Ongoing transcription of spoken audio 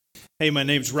Hey, my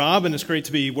name's Rob, and it's great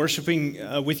to be worshiping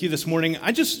with you this morning.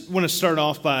 I just want to start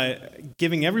off by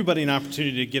giving everybody an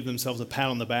opportunity to give themselves a pat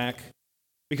on the back,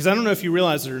 because I don't know if you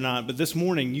realize it or not, but this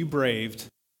morning you braved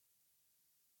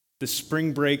the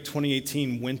Spring Break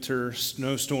 2018 winter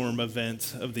snowstorm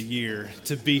event of the year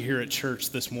to be here at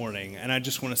church this morning, and I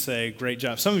just want to say great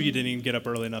job. Some of you didn't even get up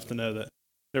early enough to know that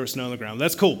there was snow on the ground.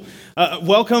 That's cool.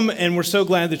 Welcome, and we're so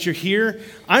glad that you're here.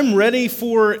 I'm ready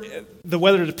for the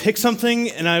weather to pick something,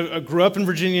 and I grew up in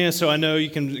Virginia, so I know you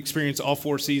can experience all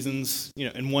four seasons,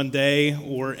 in one day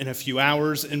or in a few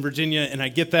hours in Virginia, and I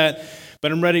get that.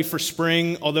 But I'm ready for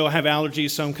spring, although I have allergies,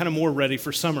 so I'm kind of more ready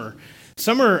for summer.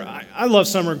 Summer, I love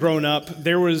summer growing up.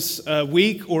 There was a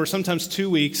week or sometimes 2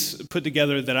 weeks put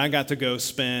together that I got to go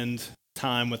spend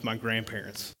time with my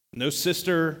grandparents. No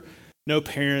sister, no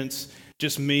parents,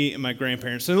 just me and my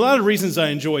grandparents. And a lot of reasons I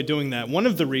enjoy doing that. One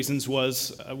of the reasons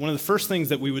was one of the first things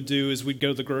that we would do is we'd go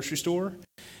to the grocery store,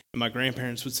 and my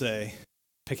grandparents would say,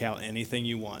 pick out anything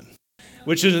you want,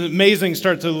 which is an amazing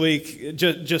start to the week.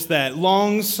 Just that.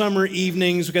 Long summer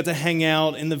evenings, we got to hang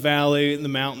out in the valley, in the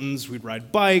mountains. We'd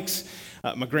ride bikes.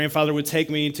 My grandfather would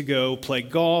take me to go play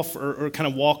golf or kind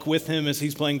of walk with him as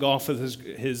he's playing golf with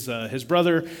his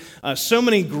brother. So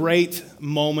many great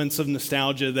moments of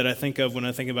nostalgia that I think of when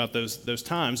I think about those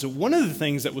times. So one of the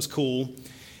things that was cool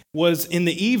was in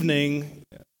the evening,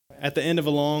 at the end of a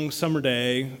long summer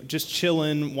day, just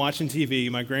chilling, watching TV,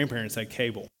 my grandparents had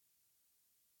cable.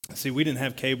 See, we didn't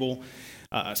have cable.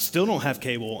 Still don't have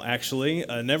cable, actually.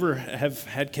 Never have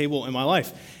had cable in my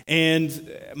life. And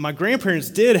my grandparents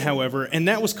did, however, and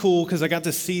that was cool because I got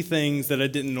to see things that I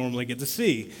didn't normally get to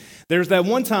see. There's that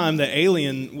one time that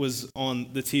Alien was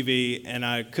on the TV, and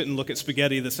I couldn't look at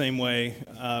spaghetti the same way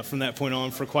from that point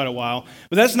on for quite a while.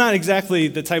 But that's not exactly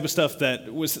the type of stuff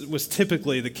that was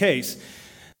typically the case.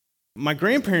 My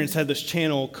grandparents had this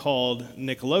channel called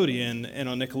Nickelodeon, and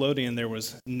on Nickelodeon there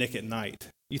was Nick at Night.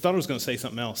 You thought I was going to say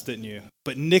something else, didn't you?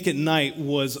 But Nick at Night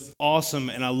was awesome,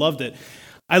 and I loved it.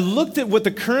 I looked at what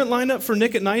the current lineup for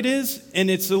Nick at Night is, and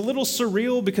it's a little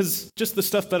surreal because just the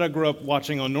stuff that I grew up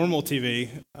watching on normal TV.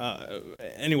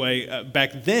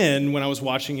 Back then when I was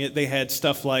watching it, they had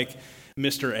stuff like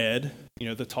Mr. Ed,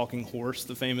 the talking horse,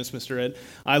 the famous Mr. Ed.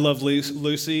 I Love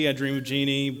Lucy, I Dream of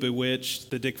Jeannie,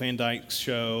 Bewitched, The Dick Van Dyke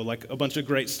Show, like a bunch of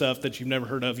great stuff that you've never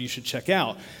heard of, you should check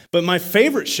out. But my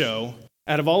favorite show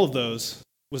out of all of those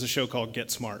was a show called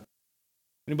Get Smart.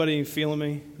 Anybody feeling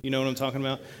me? You know what I'm talking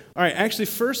about? All right, actually,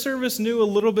 First Service knew a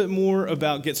little bit more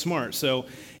about Get Smart. So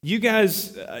you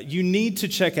guys, you need to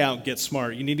check out Get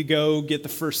Smart. You need to go get the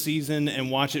first season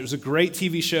and watch it. It was a great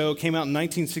TV show. It came out in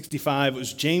 1965. It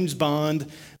was James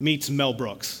Bond meets Mel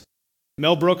Brooks.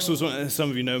 Mel Brooks was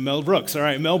some of you know Mel Brooks. All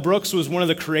right, Mel Brooks was one of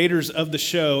the creators of the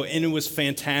show, and it was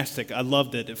fantastic. I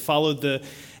loved it. It followed the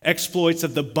exploits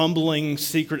of the bumbling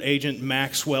secret agent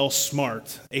Maxwell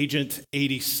Smart, Agent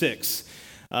 86.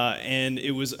 And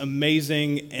it was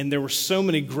amazing, and there were so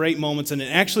many great moments in it.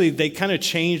 Actually, they kind of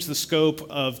changed the scope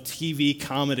of TV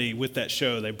comedy with that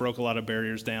show. They broke a lot of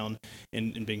barriers down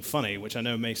in being funny, which I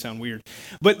know may sound weird.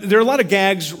 But there are a lot of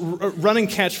gags, running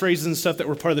catchphrases and stuff that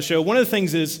were part of the show. One of the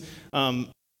things is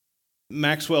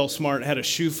Maxwell Smart had a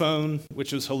shoe phone,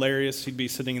 which was hilarious. He'd be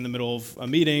sitting in the middle of a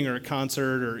meeting or a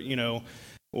concert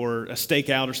or a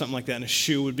stakeout or something like that, and his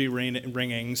shoe would be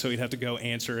ringing, so he'd have to go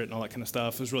answer it and all that kind of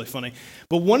stuff. It was really funny.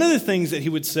 But one of the things that he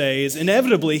would say is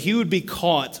inevitably he would be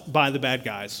caught by the bad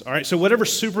guys. All right, so whatever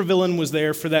supervillain was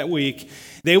there for that week,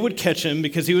 they would catch him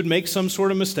because he would make some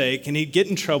sort of mistake, and he'd get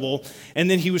in trouble, and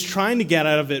then he was trying to get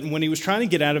out of it, and when he was trying to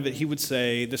get out of it, he would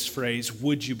say this phrase,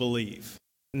 "Would you believe?"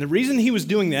 And the reason he was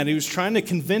doing that, he was trying to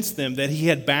convince them that he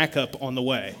had backup on the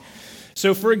way.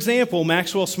 So, for example,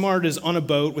 Maxwell Smart is on a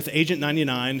boat with Agent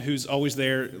 99, who's always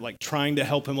there, like, trying to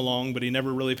help him along, but he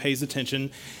never really pays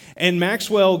attention. And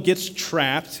Maxwell gets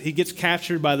trapped. He gets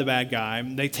captured by the bad guy.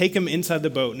 They take him inside the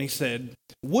boat, and he said,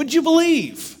 "Would you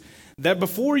believe that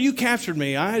before you captured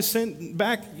me, I sent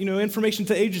back, information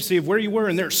to the agency of where you were,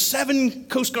 and there are 7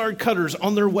 Coast Guard cutters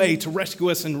on their way to rescue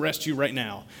us and arrest you right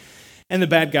now?" And the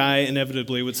bad guy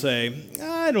inevitably would say,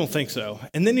 "I don't think so."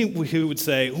 And then he would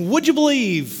say, "Would you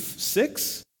believe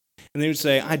 6?" And they would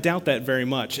say, "I doubt that very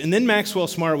much." And then Maxwell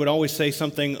Smart would always say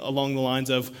something along the lines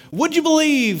of, "Would you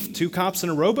believe 2 cops in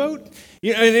a rowboat?"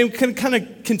 And it can kind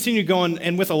of continue going,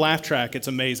 and with a laugh track, it's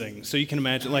amazing. So you can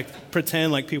imagine,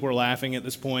 pretend like people are laughing at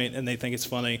this point and they think it's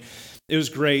funny. It was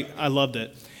great. I loved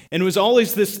it. And it was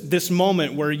always this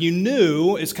moment where you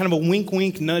knew, it's kind of a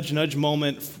wink-wink, nudge-nudge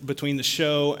moment between the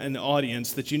show and the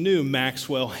audience, that you knew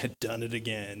Maxwell had done it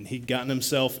again. He'd gotten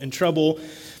himself in trouble,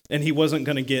 and he wasn't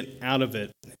going to get out of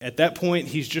it. At that point,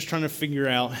 he's just trying to figure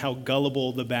out how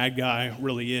gullible the bad guy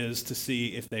really is to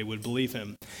see if they would believe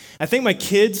him. I think my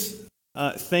kids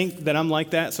think that I'm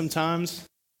like that sometimes.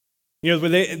 You know, where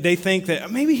they think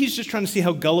that maybe he's just trying to see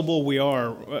how gullible we are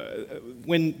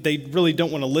when they really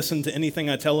don't want to listen to anything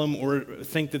I tell them or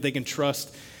think that they can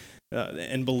trust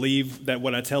and believe that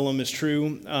what I tell them is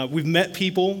true. We've met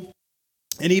people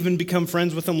and even become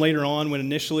friends with them later on when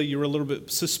initially you were a little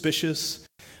bit suspicious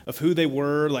of who they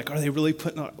were. Like, are they really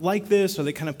putting up like this? Are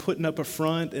they kind of putting up a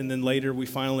front? And then later we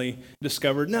finally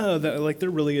discovered, no, that like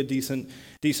they're really a decent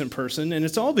person. And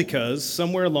it's all because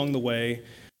somewhere along the way,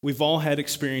 we've all had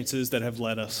experiences that have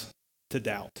led us to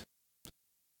doubt.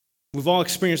 We've all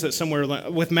experienced that somewhere.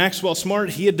 With Maxwell Smart,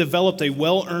 he had developed a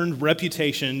well-earned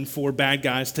reputation for bad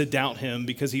guys to doubt him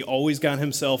because he always got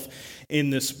himself in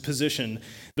this position.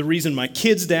 The reason my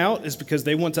kids doubt is because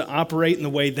they want to operate in the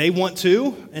way they want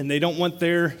to, and they don't want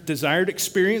their desired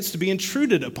experience to be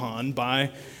intruded upon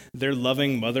by their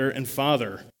loving mother and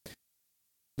father.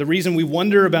 The reason we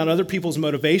wonder about other people's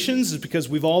motivations is because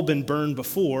we've all been burned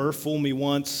before. Fool me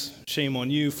once, shame on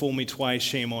you. Fool me twice,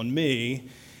 shame on me.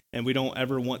 And we don't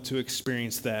ever want to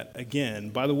experience that again.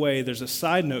 By the way, there's a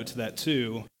side note to that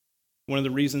too. One of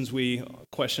the reasons we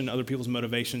question other people's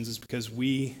motivations is because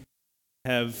we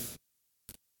have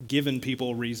given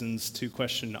people reasons to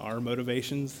question our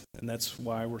motivations, and that's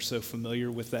why we're so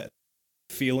familiar with that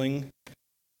feeling.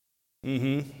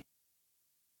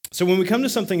 So when we come to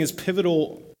something as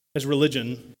pivotal as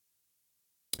religion,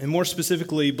 and more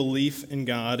specifically belief in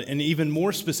God, and even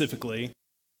more specifically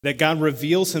that God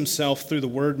reveals himself through the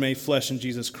Word made flesh in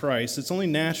Jesus Christ, it's only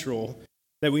natural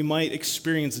that we might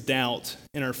experience doubt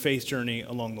in our faith journey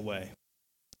along the way.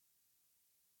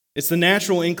 It's the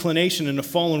natural inclination in a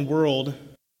fallen world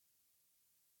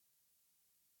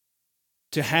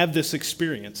to have this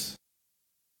experience.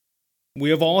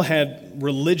 We have all had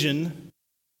religion,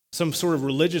 some sort of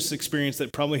religious experience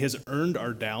that probably has earned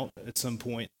our doubt at some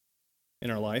point in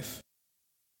our life.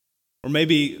 Or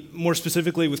maybe more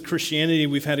specifically with Christianity,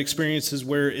 we've had experiences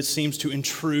where it seems to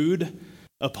intrude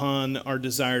upon our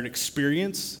desired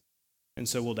experience, and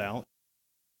so we'll doubt.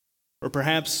 Or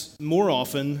perhaps more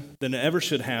often than it ever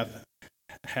should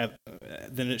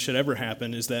than it should ever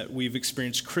happen is that we've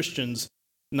experienced Christians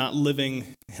not living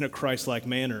in a Christ-like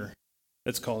manner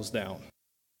that's caused doubt.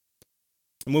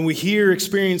 And when we hear,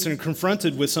 experience, and are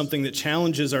confronted with something that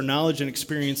challenges our knowledge and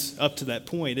experience up to that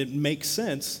point, it makes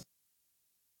sense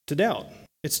to doubt.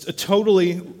 It's a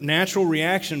totally natural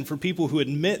reaction for people who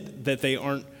admit that they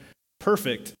aren't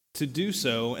perfect to do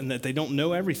so and that they don't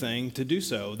know everything to do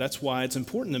so. That's why it's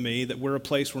important to me that we're a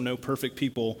place where no perfect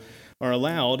people are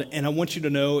allowed. And I want you to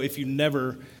know, if you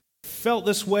never felt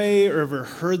this way or ever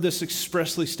heard this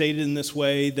expressly stated in this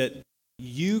way, that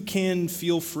you can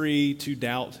feel free to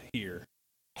doubt here.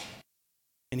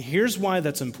 And here's why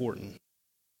that's important.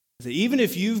 That even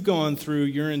if you've gone through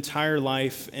your entire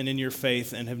life and in your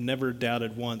faith and have never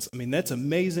doubted once, I mean, that's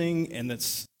amazing and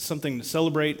that's something to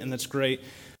celebrate and that's great.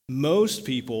 Most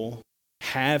people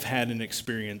have had an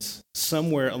experience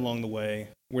somewhere along the way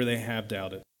where they have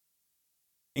doubted,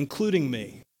 including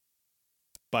me,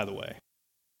 by the way.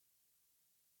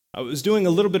 I was doing a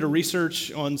little bit of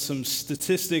research on some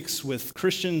statistics with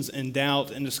Christians and doubt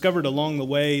and discovered along the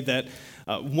way that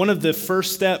one of the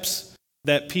first steps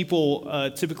that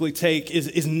people typically take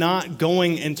is not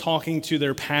going and talking to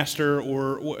their pastor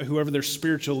or whoever their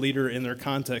spiritual leader in their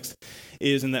context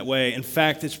is in that way. In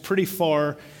fact, it's pretty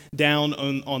far down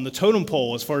on the totem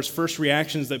pole as far as first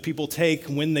reactions that people take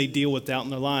when they deal with doubt in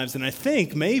their lives. And I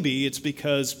think maybe it's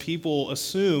because people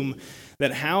assume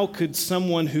that how could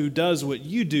someone who does what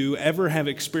you do ever have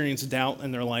experienced doubt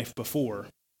in their life before?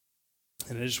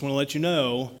 And I just want to let you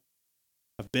know,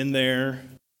 I've been there,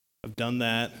 I've done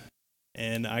that,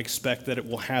 and I expect that it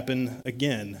will happen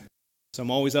again. So I'm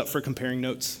always up for comparing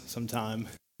notes sometime,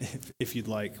 if you'd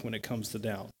like, when it comes to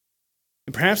doubt.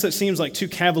 And perhaps that seems like too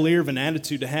cavalier of an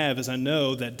attitude to have, as I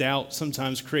know that doubt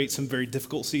sometimes creates some very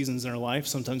difficult seasons in our life,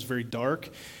 sometimes very dark,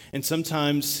 and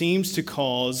sometimes seems to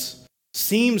cause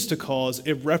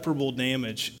irreparable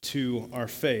damage to our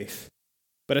faith.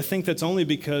 But I think that's only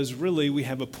because really we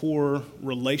have a poor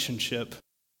relationship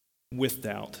with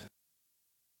doubt.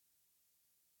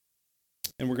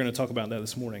 And we're going to talk about that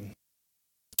this morning.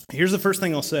 Here's the first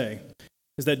thing I'll say,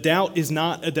 is that doubt is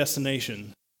not a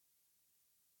destination.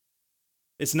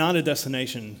 It's not a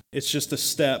destination. It's just a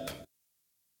step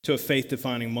to a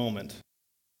faith-defining moment.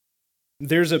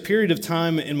 There's a period of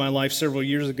time in my life several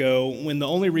years ago when the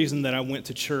only reason that I went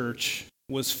to church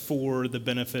was for the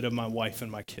benefit of my wife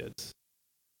and my kids.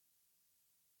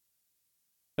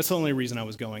 That's the only reason I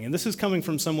was going. And this is coming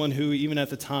from someone who, even at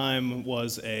the time,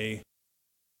 was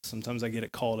sometimes I get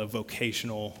it called a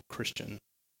vocational Christian,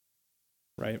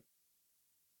 right?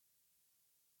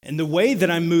 And the way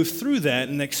that I moved through that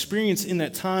and the experience in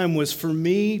that time was for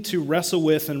me to wrestle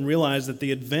with and realize that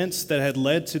the events that had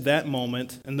led to that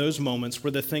moment and those moments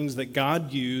were the things that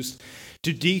God used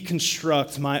to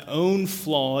deconstruct my own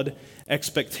flawed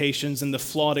expectations and the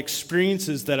flawed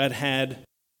experiences that I'd had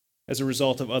as a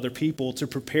result of other people to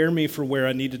prepare me for where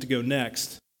I needed to go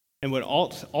next, and what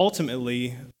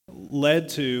ultimately led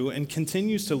to and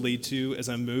continues to lead to, as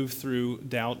I move through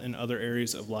doubt in other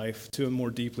areas of life, to a more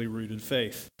deeply rooted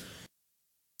faith.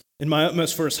 In My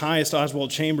Utmost for His Highest,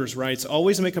 Oswald Chambers writes,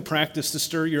 "Always make a practice to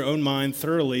stir your own mind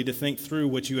thoroughly to think through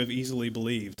what you have easily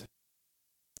believed.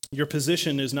 Your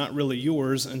position is not really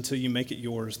yours until you make it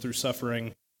yours through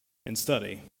suffering and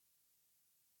study."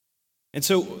 And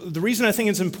so the reason I think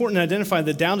it's important to identify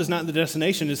that doubt is not the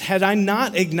destination is, had I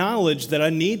not acknowledged that I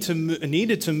needed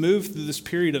to move through this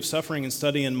period of suffering and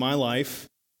study in my life,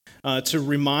 to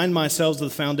remind myself of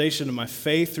the foundation of my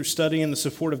faith through study and the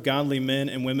support of godly men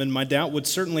and women, my doubt would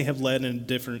certainly have led in a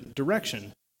different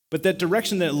direction. But that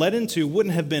direction that it led into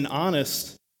wouldn't have been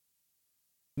honest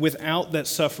without that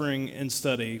suffering and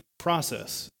study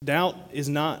process. Doubt is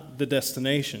not the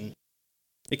destination.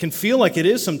 It can feel like it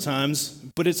is sometimes,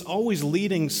 but it's always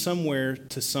leading somewhere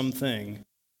to something.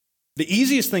 The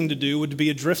easiest thing to do would be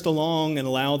to drift along and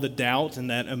allow the doubt and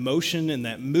that emotion and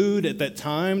that mood at that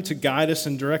time to guide us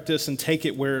and direct us and take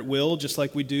it where it will, just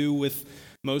like we do with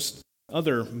most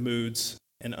other moods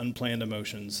and unplanned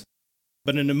emotions.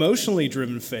 But an emotionally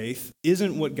driven faith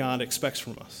isn't what God expects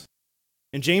from us.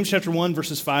 In James chapter 1,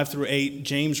 verses 5 through 8,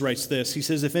 James writes this. He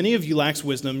says, "If any of you lacks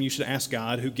wisdom, you should ask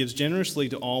God, who gives generously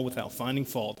to all without finding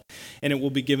fault, and it will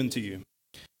be given to you.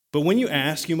 But when you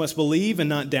ask, you must believe and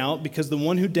not doubt, because the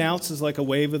one who doubts is like a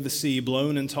wave of the sea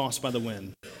blown and tossed by the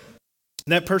wind.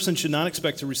 That person should not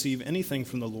expect to receive anything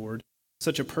from the Lord.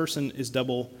 Such a person is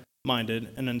double-minded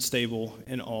and unstable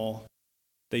in all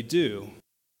they do."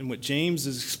 And what James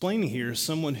is explaining here is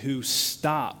someone who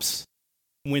stops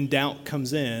when doubt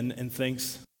comes in and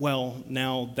thinks, well,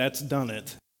 now that's done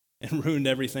it and ruined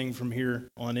everything from here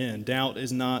on in. Doubt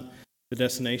is not the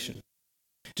destination.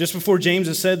 Just before James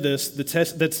has said this,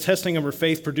 that testing of our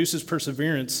faith produces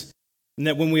perseverance, and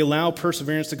that when we allow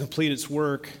perseverance to complete its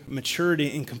work, maturity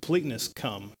and completeness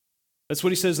come. That's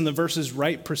what he says in the verses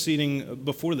right preceding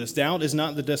before this. Doubt is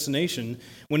not the destination.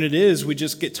 When it is, we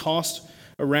just get tossed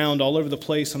around all over the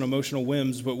place on emotional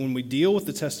whims, but when we deal with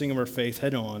the testing of our faith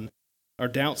head on, our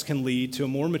doubts can lead to a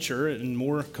more mature and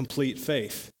more complete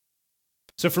faith.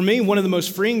 So for me, one of the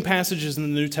most freeing passages in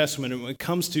the New Testament when it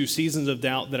comes to seasons of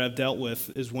doubt that I've dealt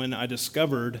with is when I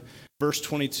discovered verse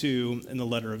 22 in the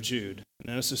letter of Jude.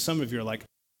 And so some of you are like,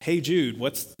 hey, Jude,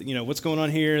 what's going on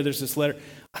here? There's this letter.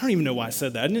 I don't even know why I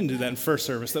said that. I didn't do that in first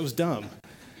service. That was dumb.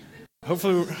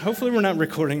 Hopefully we're not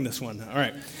recording this one. All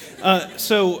right.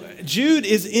 So Jude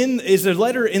is a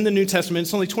letter in the New Testament.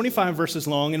 It's only 25 verses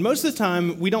long, and most of the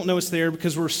time we don't know it's there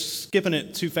because we're skipping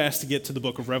it too fast to get to the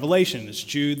book of Revelation. It's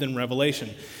Jude, then Revelation.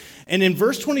 And in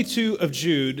verse 22 of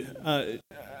Jude,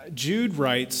 Jude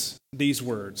writes these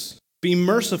words, "Be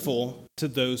merciful to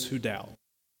those who doubt."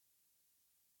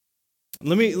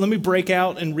 Let me break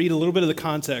out and read a little bit of the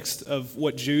context of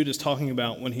what Jude is talking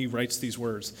about when he writes these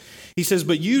words. He says,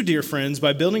 "But you, dear friends,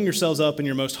 by building yourselves up in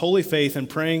your most holy faith and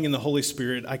praying in the Holy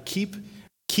Spirit,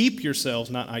 keep yourselves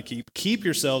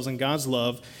in God's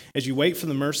love as you wait for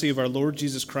the mercy of our Lord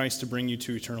Jesus Christ to bring you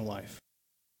to eternal life.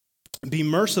 Be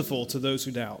merciful to those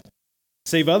who doubt.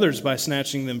 Save others by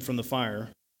snatching them from the fire.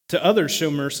 To others show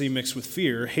mercy mixed with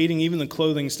fear, hating even the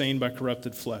clothing stained by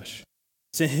corrupted flesh.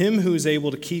 To him who is able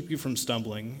to keep you from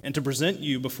stumbling and to present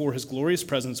you before his glorious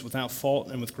presence without fault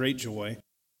and with great joy,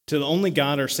 to the only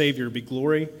God our Savior be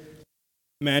glory,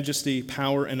 majesty,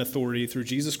 power, and authority through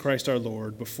Jesus Christ our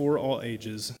Lord, before all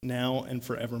ages, now and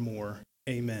forevermore.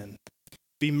 Amen."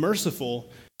 Be merciful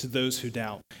to those who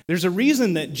doubt. There's a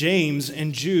reason that James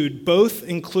and Jude both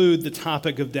include the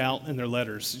topic of doubt in their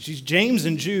letters. James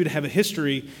and Jude have a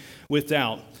history with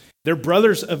doubt. They're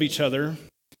brothers of each other.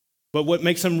 But what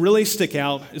makes them really stick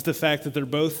out is the fact that they're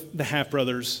both the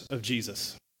half-brothers of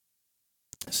Jesus.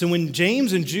 So when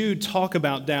James and Jude talk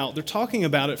about doubt, they're talking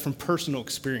about it from personal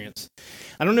experience.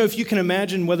 I don't know if you can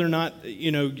imagine whether or not,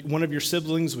 one of your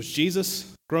siblings was Jesus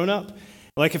growing up.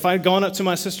 Like if I had gone up to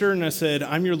my sister and I said,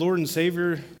 "I'm your Lord and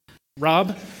Savior,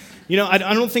 Rob," I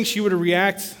don't think she would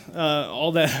react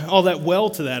all that well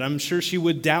to that. I'm sure she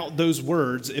would doubt those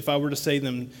words if I were to say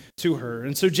them to her.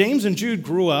 And so James and Jude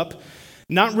grew up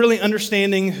not really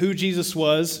understanding who Jesus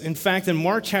was. In fact, in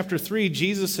Mark chapter 3,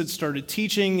 Jesus had started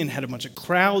teaching and had a bunch of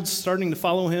crowds starting to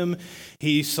follow him.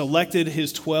 He selected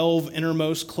his 12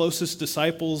 innermost, closest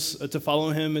disciples to follow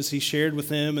him as he shared with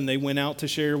them, and they went out to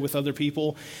share with other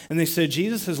people. And they said,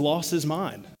 Jesus has lost his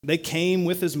mind. They came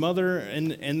with his mother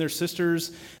and their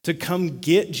sisters to come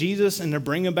get Jesus and to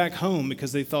bring him back home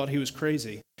because they thought he was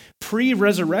crazy.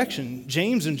 Pre-resurrection,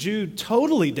 James and Jude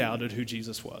totally doubted who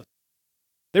Jesus was.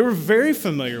 They were very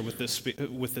familiar with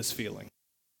this feeling.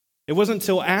 It wasn't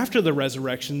until after the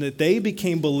resurrection that they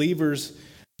became believers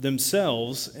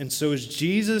themselves. And so as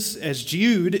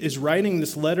Jude is writing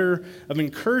this letter of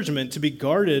encouragement to be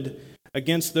guarded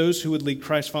against those who would lead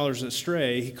Christ's followers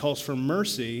astray, he calls for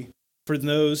mercy for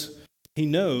those he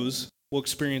knows will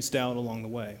experience doubt along the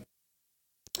way.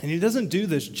 And he doesn't do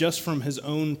this just from his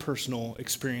own personal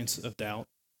experience of doubt.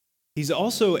 He's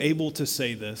also able to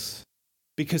say this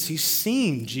because he's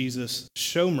seen Jesus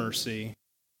show mercy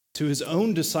to his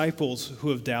own disciples who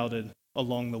have doubted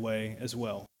along the way as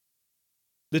well.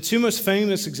 The two most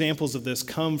famous examples of this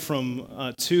come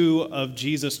from two of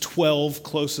Jesus' 12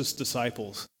 closest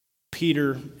disciples,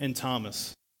 Peter and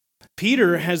Thomas.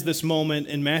 Peter has this moment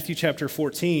in Matthew chapter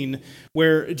 14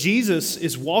 where Jesus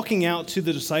is walking out to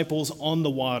the disciples on the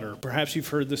water. Perhaps you've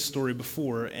heard this story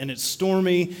before, and it's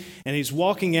stormy, and he's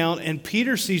walking out, and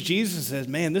Peter sees Jesus and says,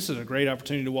 man, this is a great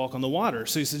opportunity to walk on the water.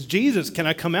 So he says, Jesus, can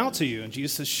I come out to you? And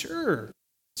Jesus says, sure,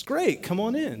 it's great, come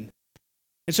on in.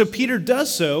 And so Peter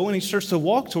does so, and he starts to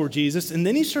walk toward Jesus, and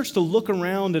then he starts to look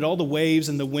around at all the waves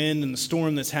and the wind and the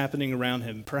storm that's happening around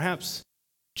him. Perhaps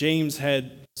James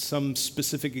had some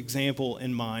specific example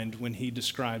in mind when he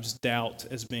describes doubt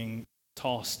as being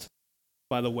tossed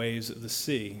by the waves of the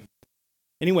sea.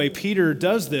 Anyway, Peter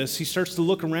does this. He starts to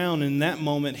look around, and in that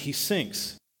moment, he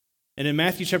sinks. And in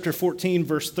Matthew chapter 14,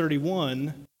 verse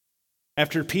 31,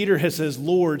 after Peter says,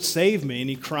 Lord, save me, and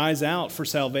he cries out for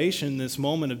salvation in this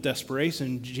moment of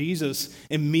desperation, Jesus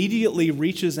immediately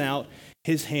reaches out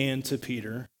his hand to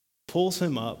Peter, pulls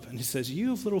him up, and he says, you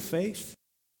have little faith?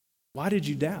 Why did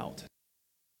you doubt?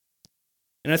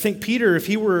 And I think Peter, if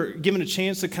he were given a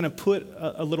chance to kind of put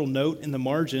a little note in the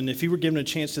margin, if he were given a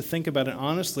chance to think about it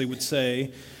honestly, would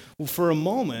say, well, for a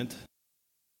moment,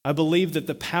 I believed that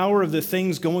the power of the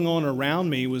things going on around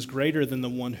me was greater than the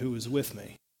one who was with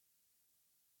me.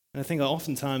 And I think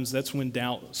oftentimes that's when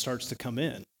doubt starts to come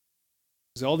in.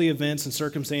 Because all the events and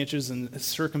circumstances and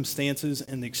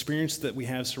the experience that we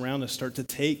have surround us start to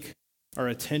take our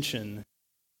attention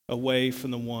away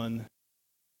from the one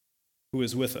who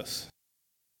is with us.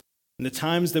 And the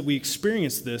times that we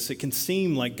experience this, it can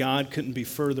seem like God couldn't be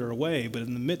further away, but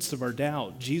in the midst of our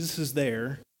doubt, Jesus is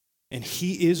there, and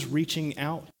he is reaching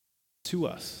out to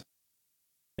us.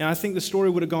 Now, I think the story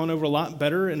would have gone over a lot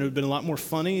better, and it would have been a lot more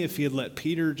funny if he had let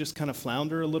Peter just kind of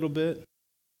flounder a little bit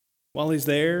while he's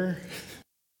there.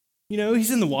 You know,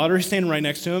 he's in the water, he's standing right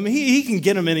next to him. He can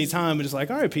get him anytime, but it's like,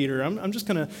 all right, Peter, I'm just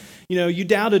going to, you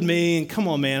doubted me, and come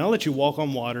on, man, I'll let you walk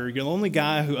on water. You're the only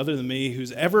guy other than me,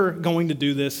 who's ever going to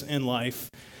do this in life.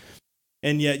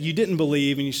 And yet you didn't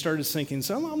believe, and you started sinking,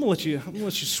 so I'm going to let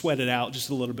you sweat it out just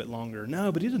a little bit longer.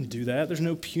 No, but he didn't do that. There's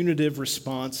no punitive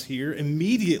response here.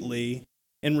 Immediately,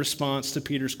 in response to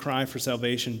Peter's cry for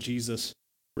salvation, Jesus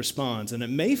responds. And it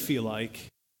may feel like,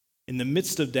 in the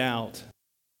midst of doubt,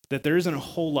 that there isn't a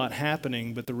whole lot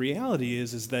happening, but the reality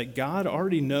is that God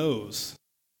already knows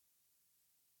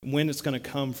when it's going to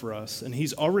come for us, and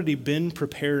he's already been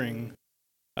preparing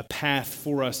a path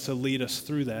for us to lead us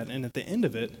through that, and at the end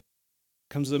of it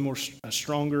comes a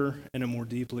stronger and a more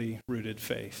deeply rooted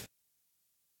faith.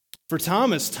 For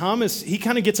Thomas, he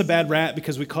kind of gets a bad rap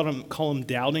because we call him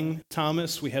Doubting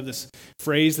Thomas. We have this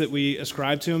phrase that we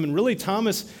ascribe to him. And really,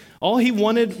 Thomas, all he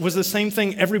wanted was the same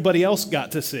thing everybody else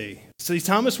got to see. See,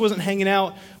 Thomas wasn't hanging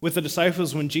out with the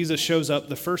disciples when Jesus shows up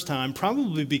the first time,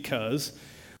 probably because,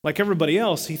 like everybody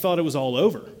else, he thought it was all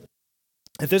over.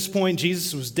 At this point,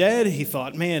 Jesus was dead. He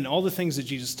thought, man, all the things that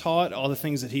Jesus taught, all the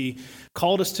things that he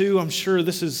called us to, I'm sure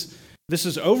this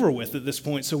is over with at this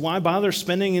point, so why bother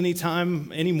spending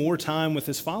any more time with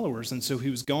his followers? And so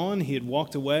he was gone, he had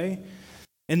walked away,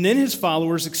 and then his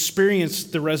followers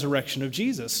experienced the resurrection of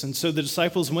Jesus. And so the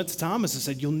disciples went to Thomas and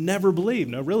said, you'll never believe.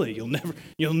 No, really,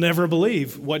 you'll never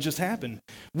believe what just happened.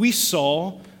 We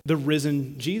saw the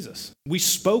risen Jesus. We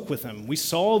spoke with him. We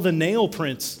saw the nail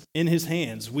prints in his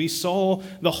hands. We saw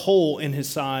the hole in his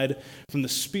side from the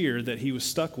spear that he was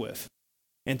stuck with.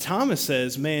 And Thomas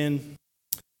says, man,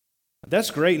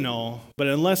 that's great and all, but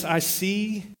unless I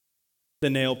see the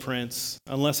nail prints,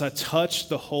 unless I touch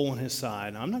the hole in his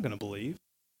side, I'm not going to believe.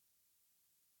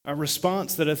 a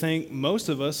response that I think most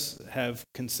of us have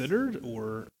considered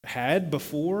or had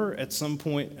before at some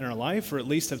point in our life, or at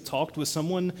least have talked with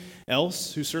someone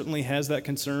else who certainly has that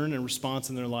concern and response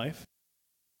in their life.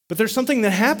 But there's something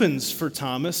that happens for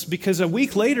Thomas, because a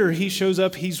week later he shows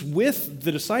up, he's with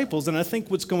the disciples, and I think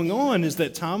what's going on is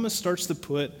that Thomas starts to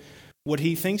put what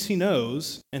he thinks he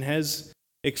knows and has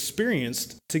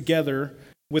experienced together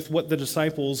with what the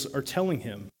disciples are telling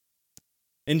him.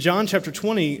 In John chapter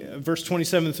 20, verse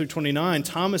 27 through 29,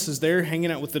 Thomas is there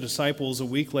hanging out with the disciples a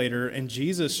week later, and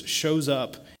Jesus shows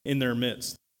up in their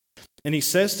midst. And he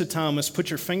says to Thomas, "Put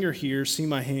your finger here, see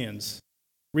my hands.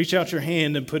 Reach out your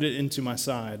hand and put it into my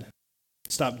side.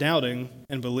 Stop doubting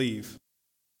and believe."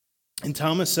 And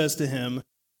Thomas says to him,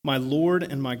 "My Lord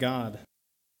and my God."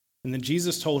 And then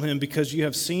Jesus told him, "Because you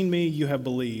have seen me, you have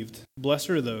believed. Blessed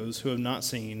are those who have not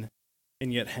seen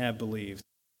and yet have believed."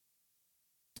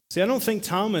 See, I don't think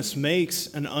Thomas makes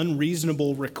an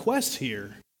unreasonable request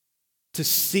here to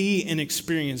see and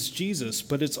experience Jesus,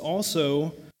 but it's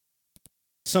also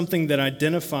something that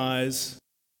identifies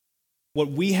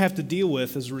what we have to deal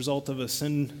with as a result of a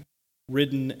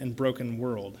sin-ridden and broken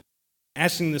world.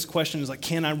 Asking this question is like,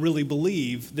 can I really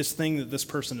believe this thing that this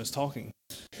person is talking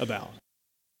about?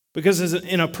 Because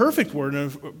in a perfect world,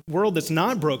 in a world that's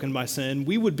not broken by sin,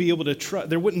 we would be able to trust.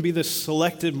 There wouldn't be this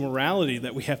selective morality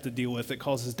that we have to deal with that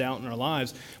causes doubt in our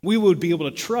lives. We would be able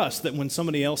to trust that when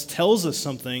somebody else tells us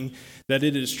something, that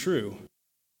it is true.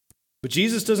 But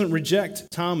Jesus doesn't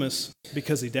reject Thomas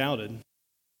because he doubted.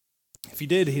 If he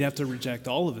did, he'd have to reject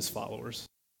all of his followers.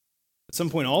 At some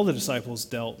point, all the disciples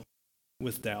dealt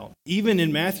with doubt. Even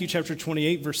in Matthew chapter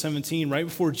 28, verse 17, right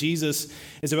before Jesus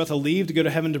is about to leave to go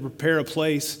to heaven to prepare a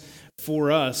place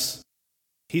for us,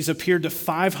 he's appeared to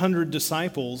 500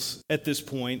 disciples at this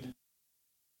point,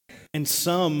 and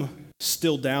some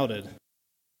still doubted.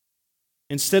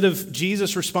 Instead of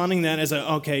Jesus responding that as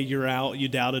okay, you're out, you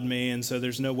doubted me, and so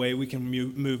there's no way we can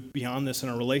move beyond this in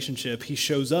our relationship, he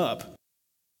shows up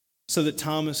so that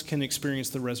Thomas can experience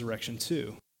the resurrection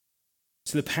too.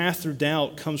 So the path through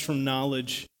doubt comes from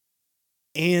knowledge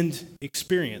and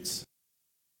experience.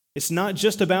 It's not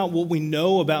just about what we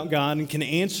know about God and can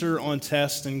answer on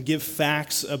tests and give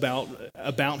facts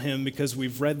about him because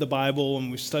we've read the Bible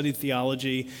and we've studied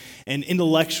theology, and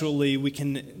intellectually we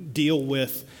can deal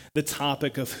with the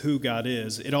topic of who God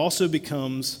is. It also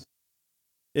comes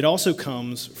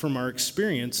from our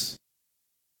experience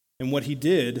and what he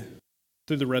did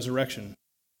through the resurrection.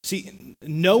 See,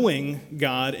 knowing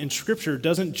God in Scripture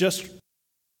doesn't just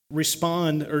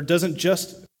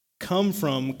come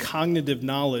from cognitive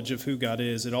knowledge of who God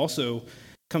is. It also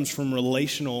comes from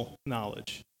relational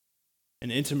knowledge,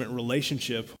 an intimate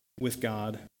relationship with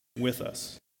God with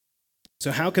us.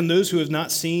 So how can those who have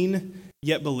not seen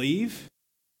yet believe?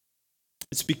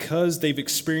 It's because they've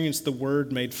experienced the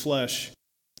Word made flesh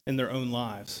in their own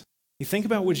lives. You think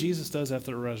about what Jesus does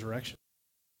after the resurrection.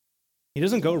 He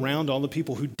doesn't go around all the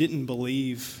people who didn't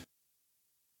believe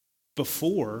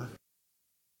before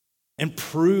and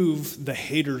prove the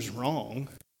haters wrong.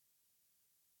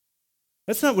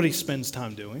 That's not what he spends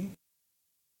time doing.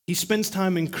 He spends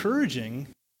time encouraging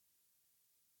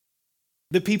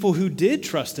the people who did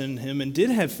trust in him and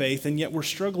did have faith and yet were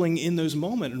struggling in those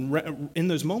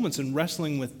moments and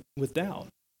wrestling with doubt.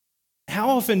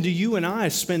 How often do you and I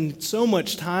spend so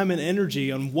much time and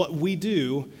energy on what we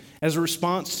do as a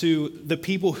response to the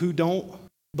people who don't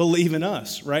believe in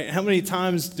us, right? How many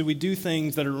times do we do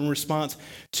things that are in response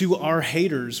to our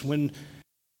haters when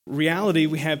reality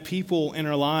we have people in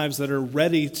our lives that are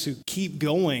ready to keep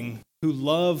going, who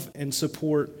love and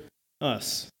support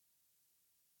us?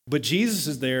 But Jesus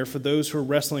is there for those who are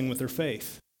wrestling with their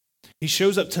faith. He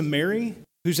shows up to Mary,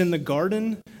 who's in the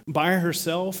garden by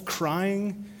herself,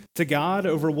 crying to God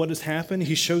over what has happened.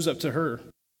 He shows up to her.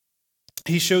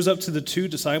 He shows up to the two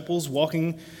disciples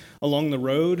walking along the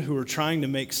road who are trying to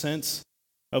make sense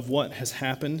of what has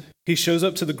happened. He shows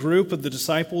up to the group of the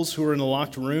disciples who are in a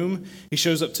locked room. He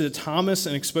shows up to Thomas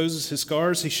and exposes his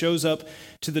scars. He shows up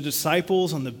to the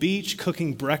disciples on the beach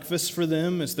cooking breakfast for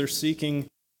them as they're seeking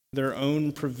their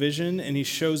own provision. And he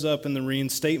shows up in the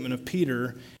reinstatement of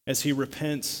Peter as he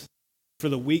repents for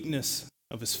the weakness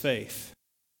of his faith.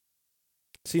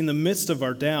 See, in the midst of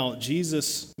our doubt,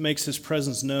 Jesus makes his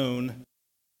presence known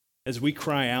as we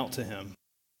cry out to him.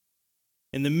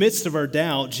 In the midst of our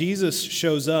doubt, Jesus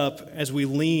shows up as we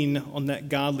lean on that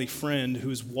godly friend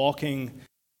who is walking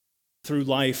through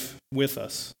life with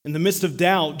us. In the midst of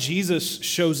doubt, Jesus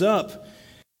shows up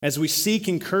as we seek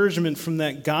encouragement from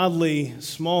that godly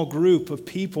small group of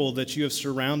people that you have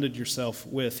surrounded yourself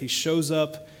with. He shows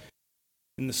up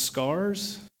in the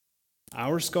scars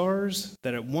Our scars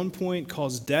that at one point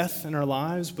caused death in our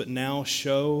lives, but now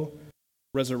show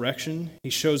resurrection. He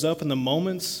shows up in the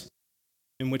moments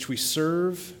in which we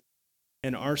serve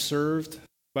and are served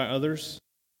by others.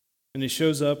 And he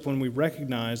shows up when we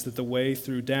recognize that the way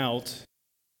through doubt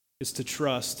is to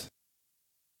trust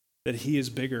that he is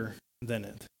bigger than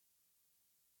it.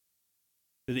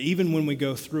 That even when we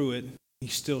go through it, he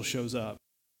still shows up.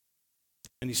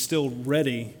 And he's still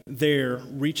ready there,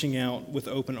 reaching out with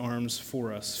open arms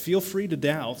for us. Feel free to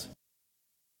doubt,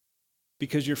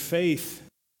 because your faith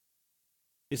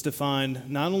is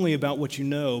defined not only about what you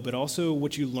know, but also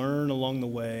what you learn along the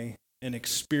way and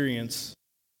experience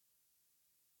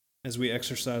as we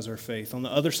exercise our faith. On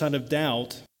the other side of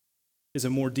doubt is a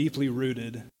more deeply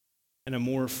rooted and a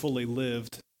more fully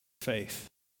lived faith.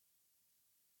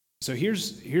 So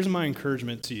here's my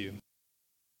encouragement to you.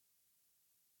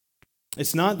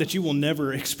 It's not that you will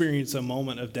never experience a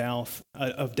moment of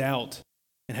doubt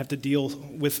and have to deal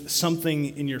with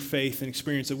something in your faith and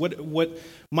experience it. What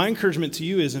my encouragement to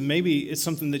you is, and maybe it's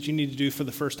something that you need to do for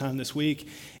the first time this week,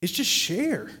 is just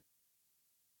share.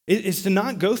 It's to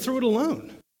not go through it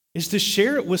alone. It's to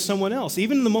share it with someone else.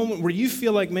 Even in the moment where you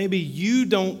feel like maybe you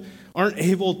aren't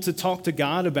able to talk to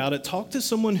God about it, talk to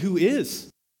someone who is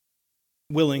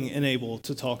willing and able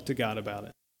to talk to God about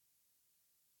it.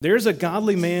 There's a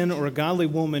godly man or a godly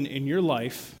woman in your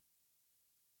life.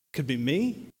 Could be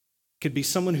me, could be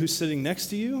someone who's sitting next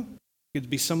to you, could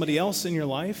be somebody else in your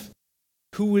life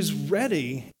who is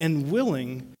ready and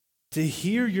willing to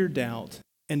hear your doubt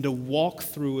and to walk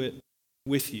through it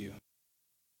with you.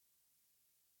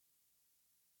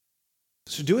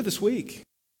 So do it this week.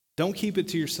 Don't keep it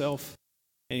to yourself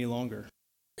any longer.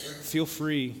 Feel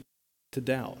free to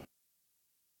doubt.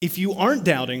 If you aren't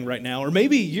doubting right now, or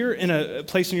maybe you're in a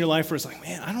place in your life where it's like,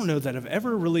 man, I don't know that I've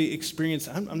ever really experienced,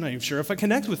 I'm not even sure if I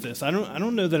connect with this. I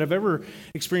don't know that I've ever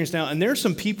experienced doubt. And there are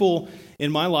some people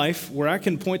in my life where I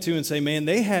can point to and say, man,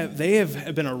 they have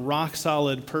been a rock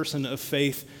solid person of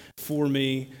faith for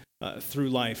me through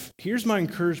life. Here's my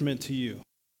encouragement to you,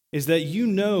 is that you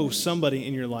know somebody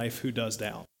in your life who does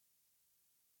doubt.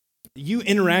 You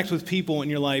interact with people in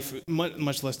your life,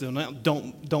 much less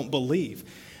don't believe.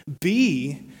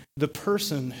 Be the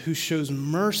person who shows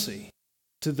mercy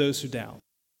to those who doubt.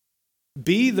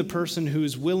 Be the person who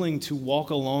is willing to walk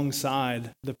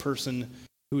alongside the person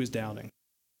who is doubting.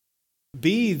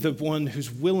 Be the one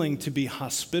who's willing to be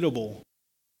hospitable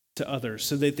to others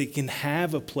so that they can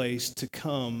have a place to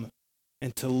come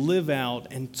and to live out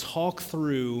and talk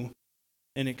through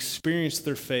and experience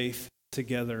their faith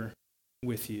together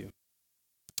with you.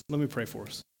 Let me pray for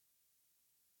us.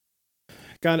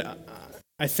 God,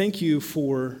 I thank you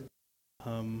for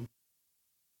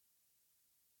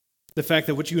the fact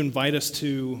that what you invite us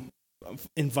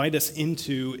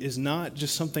into is not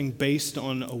just something based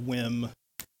on a whim.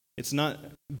 It's not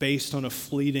based on a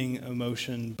fleeting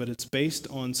emotion, but it's based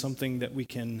on something that we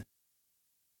can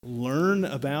learn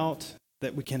about,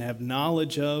 that we can have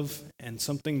knowledge of, and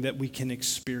something that we can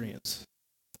experience.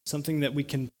 Something that we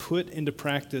can put into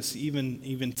practice,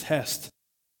 even test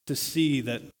to see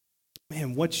that,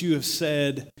 man, what you have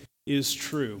said is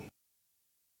true.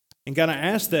 And God, I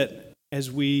ask that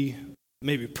as we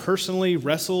maybe personally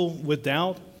wrestle with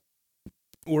doubt,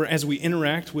 or as we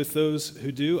interact with those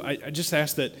who do, I just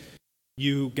ask that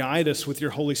you guide us with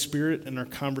your Holy Spirit in our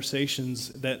conversations,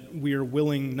 that we are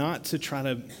willing not to try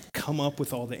to come up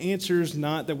with all the answers,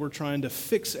 not that we're trying to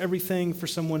fix everything for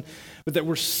someone, but that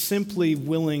we're simply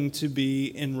willing to be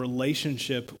in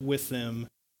relationship with them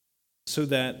so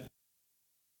that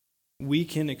we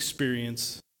can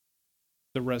experience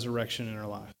the resurrection in our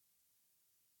life.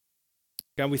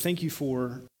 God, we thank you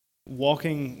for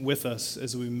walking with us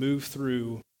as we move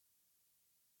through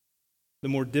the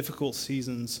more difficult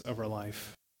seasons of our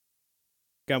life.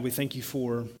 God, we thank you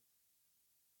for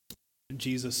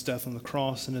Jesus' death on the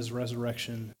cross and his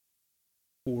resurrection,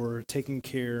 for taking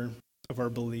care of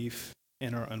our belief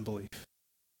and our unbelief.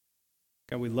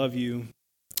 God, we love you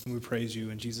and we praise you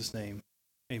in Jesus' name.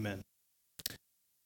 Amen.